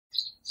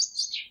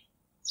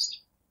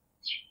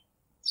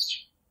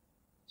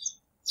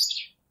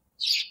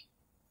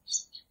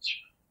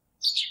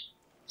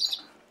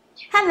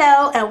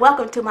Hello and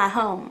welcome to my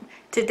home.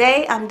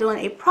 Today I'm doing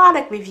a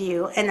product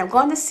review and I'm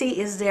going to see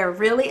is there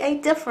really a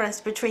difference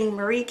between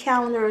Marie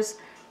Callendar's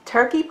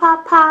turkey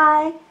pot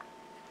pie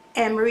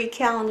and Marie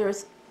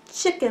Callendar's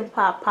chicken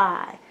pot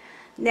pie.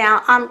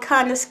 Now I'm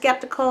kind of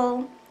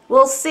skeptical.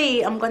 We'll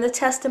see. I'm going to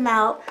test them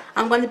out.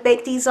 I'm going to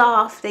bake these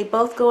off. They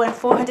both go in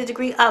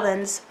 400-degree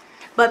ovens.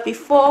 But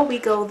before we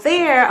go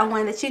there, I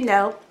want to let you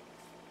know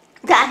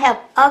that I have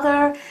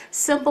other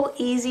simple,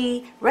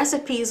 easy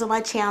recipes on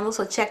my channel,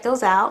 so check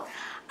those out.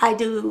 I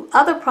do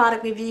other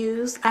product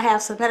reviews, I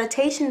have some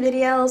meditation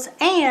videos,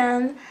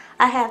 and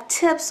I have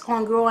tips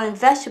on growing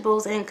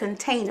vegetables in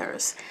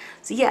containers.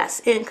 So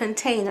yes, in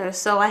containers.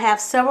 So I have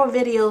several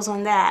videos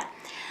on that.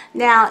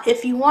 Now,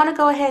 if you want to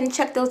go ahead and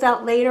check those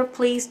out later,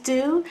 please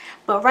do.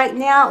 But right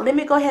now, let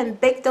me go ahead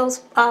and bake those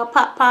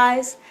pot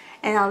pies,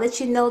 and I'll let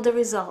you know the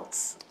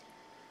results.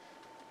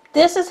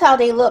 This is how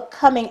they look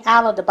coming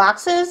out of the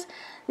boxes.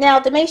 Now,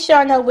 to make sure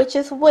I know which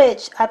is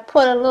which, I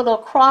put a little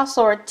cross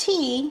or a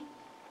T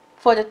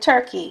for the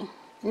turkey.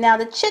 Now,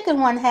 the chicken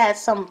one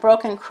has some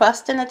broken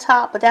crust in the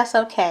top, but that's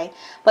okay.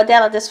 But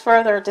that'll just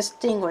further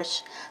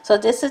distinguish. So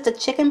this is the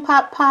chicken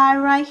pot pie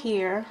right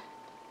here.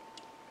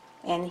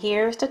 And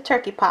here's the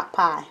turkey pot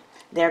pie.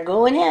 They're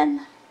going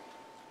in.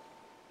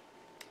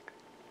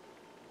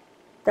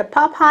 The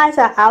pot pies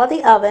are out of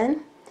the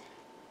oven.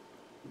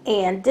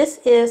 And this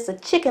is the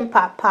chicken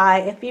pot pie.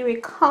 If you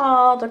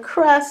recall, the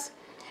crust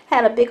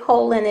had a big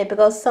hole in it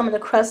because some of the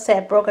crust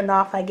had broken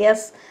off, I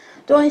guess,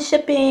 during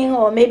shipping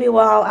or maybe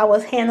while I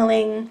was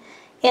handling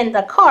in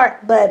the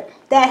cart, but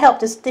that helped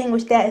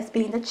distinguish that as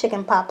being the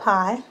chicken pot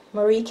pie,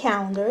 Marie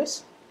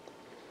Callendar's.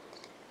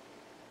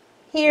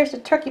 Here's the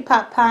turkey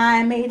pot pie.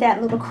 I made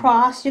that little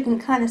cross. You can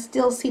kind of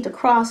still see the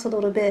cross a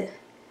little bit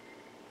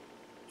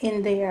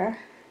in there.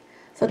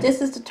 So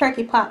this is the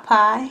turkey pot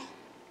pie.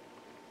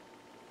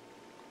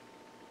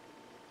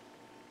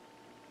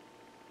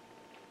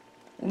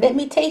 Let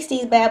me taste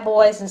these bad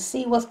boys and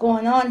see what's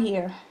going on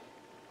here.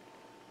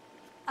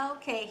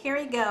 Okay, here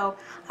we go.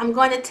 I'm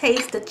going to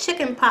taste the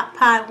chicken pot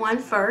pie one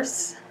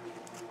first.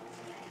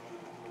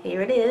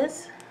 Here it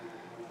is.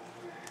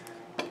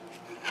 It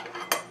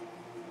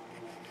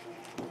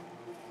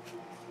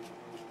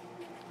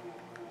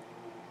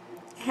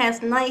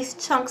has nice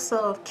chunks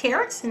of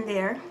carrots in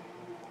there.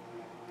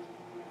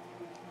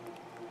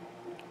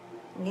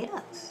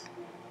 Yes.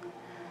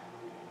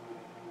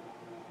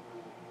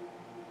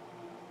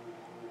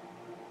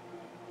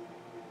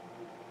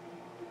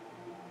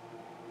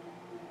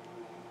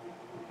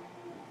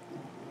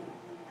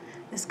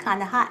 It's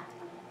kind of hot.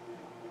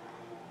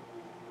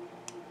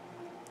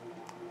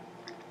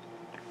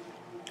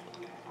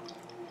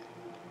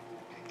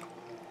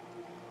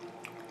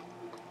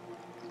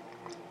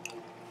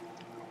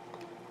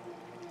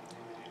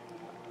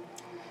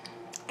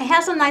 It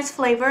has a nice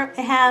flavor.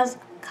 It has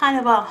kind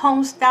of a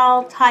home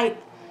style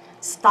type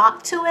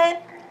stock to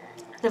it.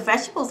 The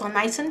vegetables are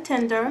nice and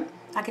tender.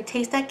 I can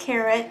taste that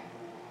carrot.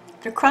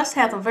 The crust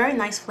has a very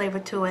nice flavor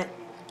to it.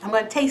 I'm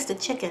going to taste the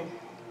chicken.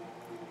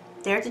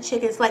 There's the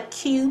chicken. It's like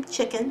cube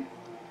chicken.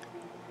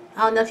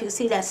 I don't know if you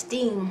see that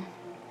steam.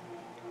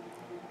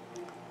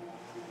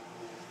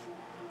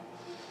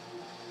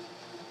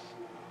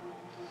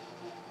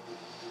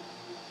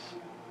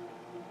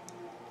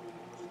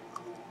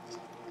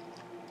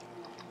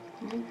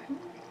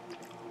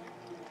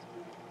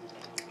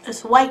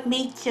 It's white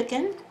meat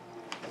chicken.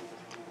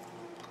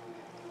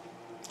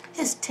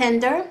 It's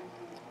tender.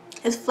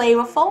 It's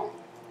flavorful.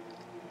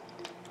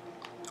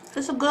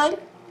 It's a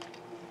good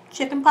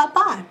chicken pot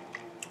pie.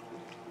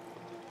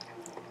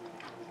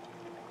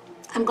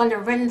 I'm going to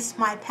rinse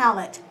my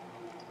palate.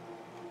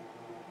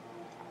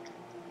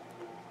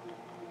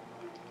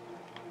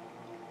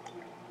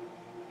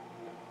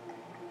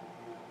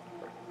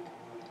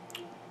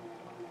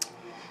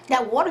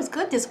 That water's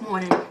good this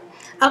morning.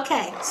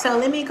 Okay, so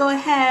let me go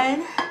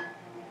ahead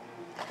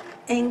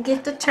and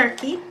get the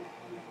turkey.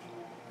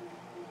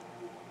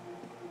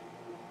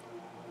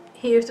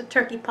 Here's the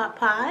turkey pot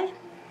pie.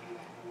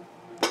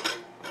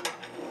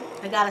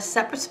 I got a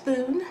separate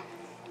spoon.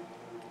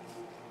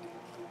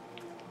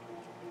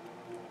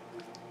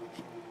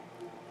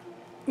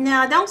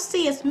 Now I don't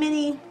see as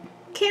many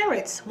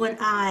carrots when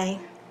I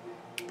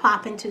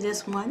pop into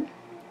this one,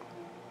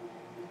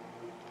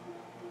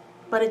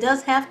 but it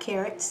does have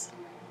carrots,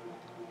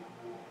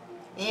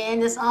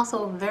 and it's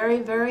also very,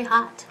 very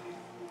hot.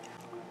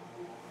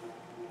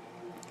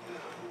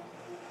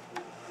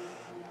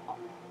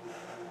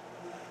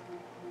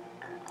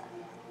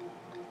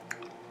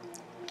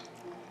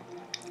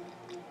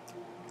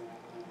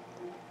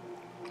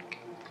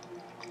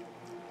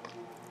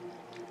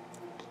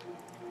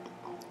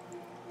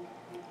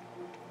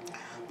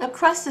 The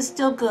crust is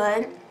still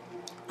good.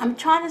 I'm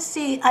trying to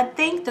see, I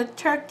think the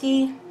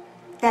turkey,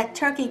 that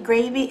turkey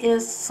gravy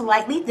is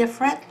slightly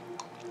different.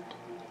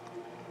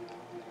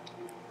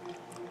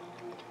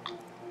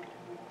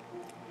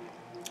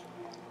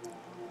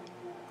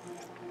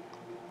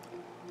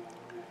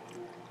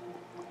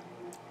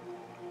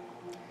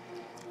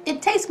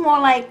 It tastes more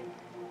like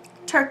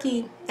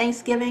turkey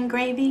Thanksgiving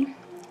gravy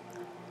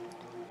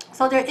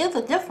So there is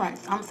a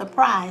difference. I'm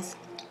surprised.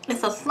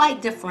 It's a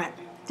slight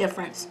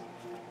difference.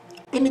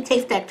 Let me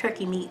taste that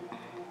turkey meat.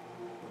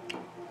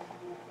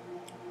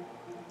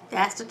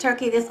 That's the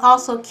turkey that's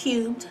also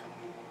cubed.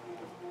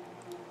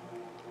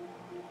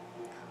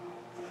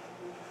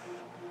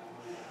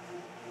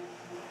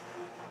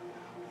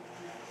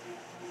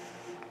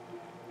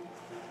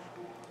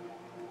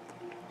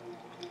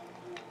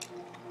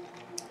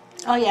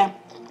 Oh yeah,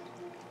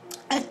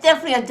 it's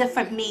definitely a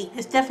different meat.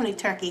 It's definitely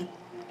turkey.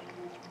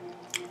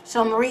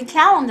 So Marie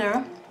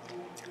Callendar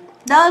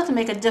does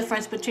make a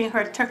difference between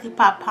her turkey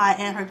pot pie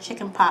and her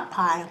chicken pot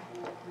pie.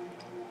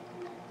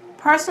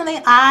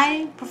 Personally,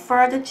 I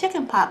prefer the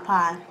chicken pot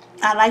pie.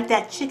 I like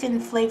that chicken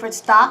flavored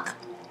stock.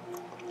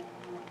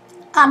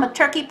 I'm a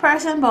turkey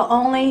person, but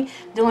only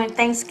during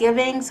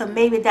Thanksgiving, so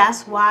maybe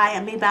that's why,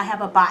 and maybe I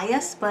have a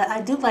bias, but I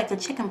do like the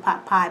chicken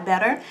pot pie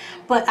better,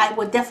 but I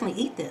would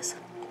definitely eat this.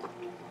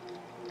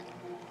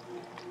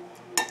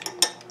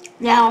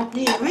 Now,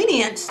 the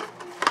ingredients,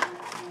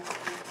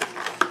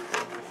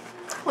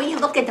 when you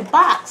look at the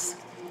box,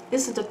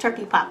 this is the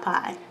turkey pot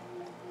pie.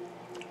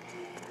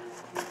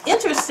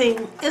 It's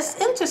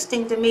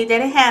interesting to me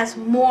that it has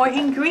more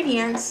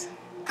ingredients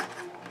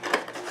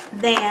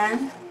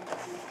than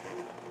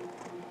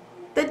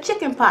the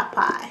chicken pot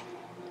pie.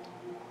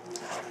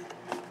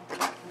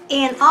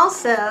 And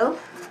also,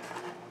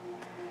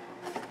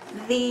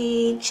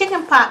 the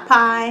chicken pot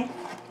pie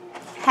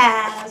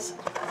has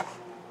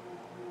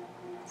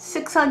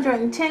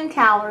 610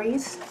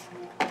 calories,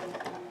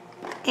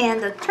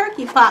 and the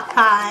turkey pot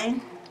pie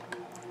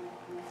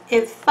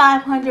is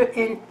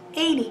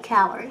 580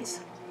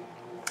 calories.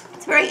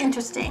 It's very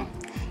interesting.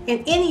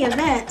 In any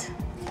event,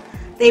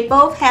 they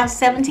both have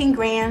 17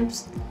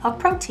 grams of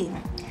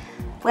protein.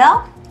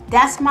 Well,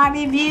 that's my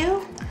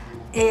review.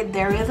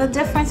 There is a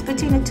difference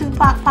between the two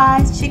pot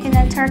pies, chicken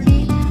and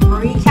turkey.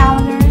 Marie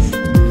Callendar's.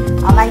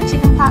 I like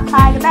chicken pot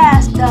pie the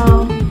best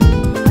though.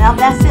 Well,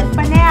 that's it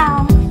for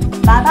now.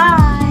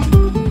 Bye-bye.